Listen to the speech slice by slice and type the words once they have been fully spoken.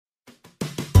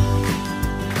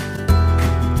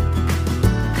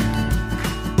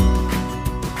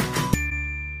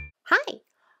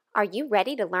Are you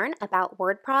ready to learn about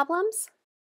word problems?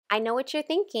 I know what you're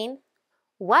thinking.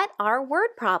 What are word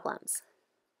problems?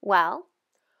 Well,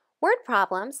 word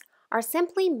problems are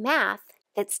simply math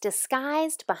that's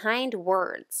disguised behind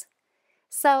words.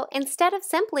 So instead of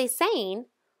simply saying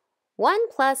 1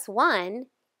 plus 1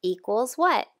 equals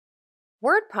what?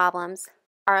 Word problems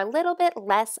are a little bit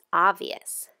less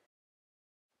obvious.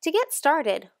 To get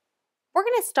started, we're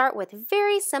going to start with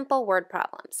very simple word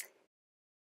problems.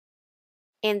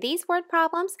 In these word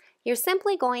problems, you're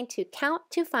simply going to count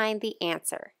to find the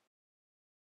answer.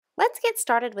 Let's get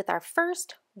started with our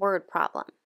first word problem.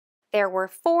 There were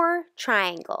 4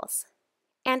 triangles,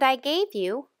 and I gave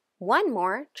you one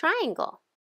more triangle.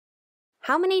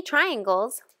 How many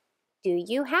triangles do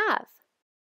you have?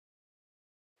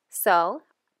 So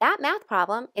that math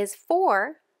problem is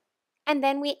 4, and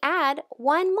then we add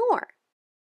one more.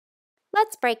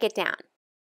 Let's break it down.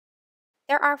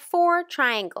 There are 4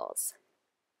 triangles.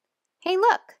 Hey,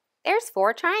 look, there's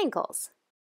 4 triangles.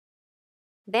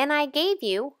 Then I gave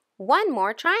you one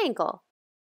more triangle.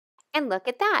 And look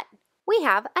at that, we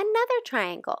have another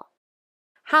triangle.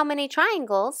 How many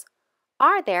triangles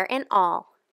are there in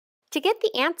all? To get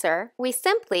the answer, we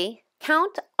simply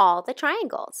count all the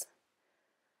triangles.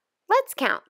 Let's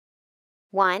count.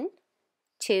 1,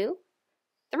 2,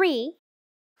 3,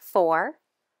 4,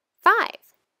 5.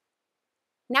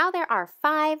 Now there are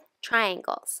 5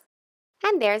 triangles.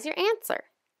 And there's your answer,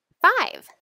 5.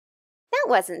 That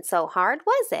wasn't so hard,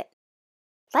 was it?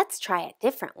 Let's try a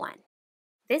different one.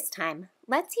 This time,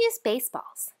 let's use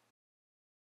baseballs.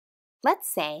 Let's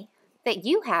say that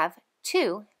you have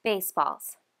 2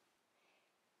 baseballs.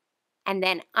 And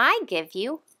then I give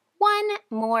you one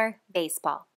more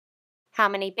baseball. How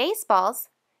many baseballs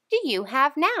do you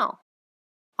have now?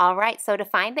 All right, so to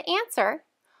find the answer,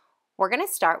 we're going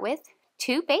to start with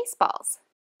 2 baseballs.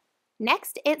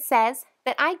 Next, it says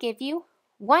that I give you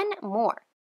one more.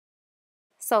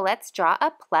 So let's draw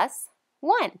a +1.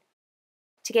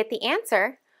 To get the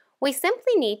answer, we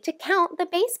simply need to count the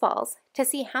baseballs to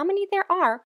see how many there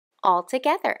are all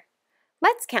together.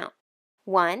 Let's count.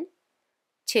 1,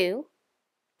 2,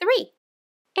 3.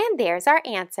 And there's our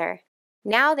answer.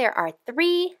 Now there are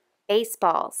 3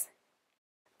 baseballs.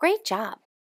 Great job.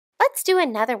 Let's do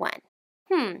another one.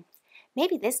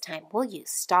 Maybe this time we'll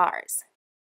use stars.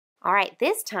 All right,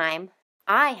 this time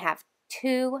I have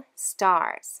 2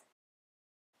 stars.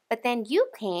 But then you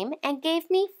came and gave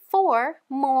me 4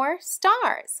 more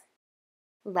stars.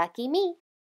 Lucky me.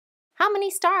 How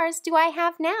many stars do I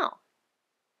have now?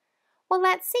 Well,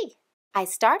 let's see. I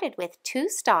started with 2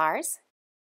 stars.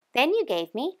 Then you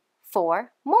gave me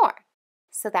 4 more.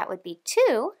 So that would be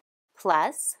 2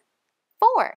 plus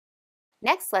 4.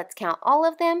 Next, let's count all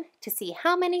of them to see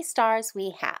how many stars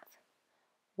we have.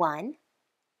 1,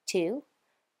 2,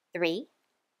 3,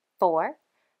 4,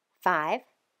 5,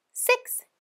 6.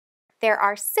 There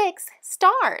are 6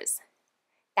 stars.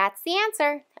 That's the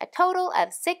answer, a total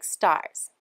of 6 stars.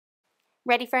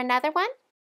 Ready for another one?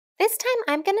 This time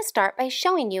I'm going to start by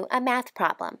showing you a math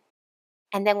problem.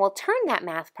 And then we'll turn that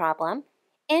math problem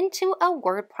into a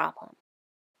word problem.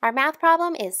 Our math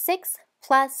problem is 6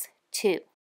 plus 2.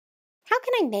 How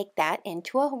can I make that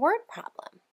into a word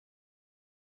problem?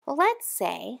 Well, let's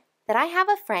say that I have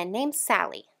a friend named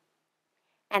Sally.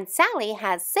 And Sally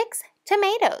has 6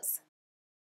 tomatoes.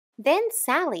 Then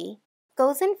Sally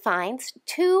goes and finds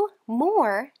 2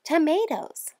 more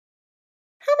tomatoes.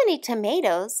 How many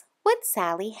tomatoes would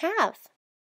Sally have?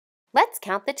 Let's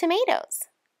count the tomatoes.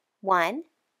 1,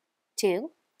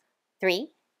 2, 3,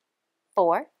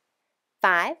 4,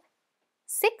 5,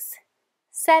 6,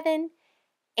 7,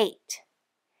 8.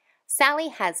 Sally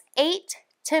has 8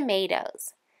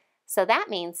 tomatoes. So that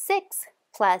means 6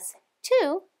 plus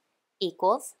 2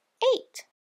 equals 8.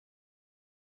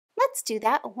 Let's do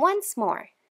that once more.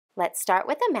 Let's start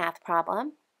with a math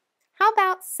problem. How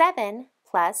about 7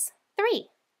 plus 3?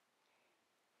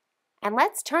 And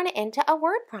let's turn it into a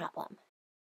word problem.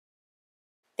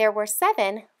 There were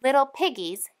 7 little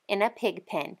piggies in a pig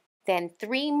pen. Then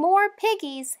 3 more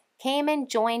piggies came and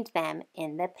joined them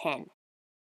in the pen.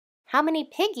 How many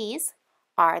piggies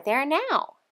are there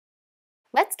now?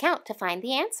 Let's count to find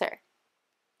the answer.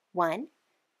 1,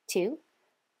 2,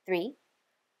 3,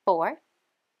 4,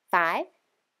 5,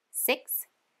 6,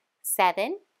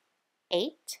 7,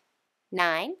 8,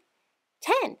 9,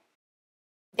 10.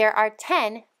 There are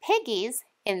 10 piggies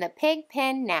in the pig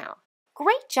pen now.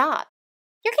 Great job!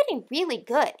 You're getting really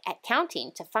good at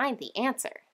counting to find the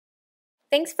answer.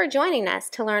 Thanks for joining us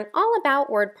to learn all about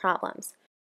word problems.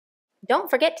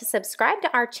 Don't forget to subscribe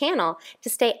to our channel to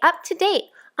stay up to date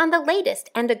on the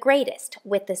latest and the greatest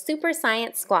with the Super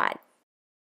Science Squad.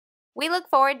 We look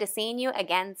forward to seeing you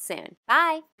again soon.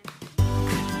 Bye!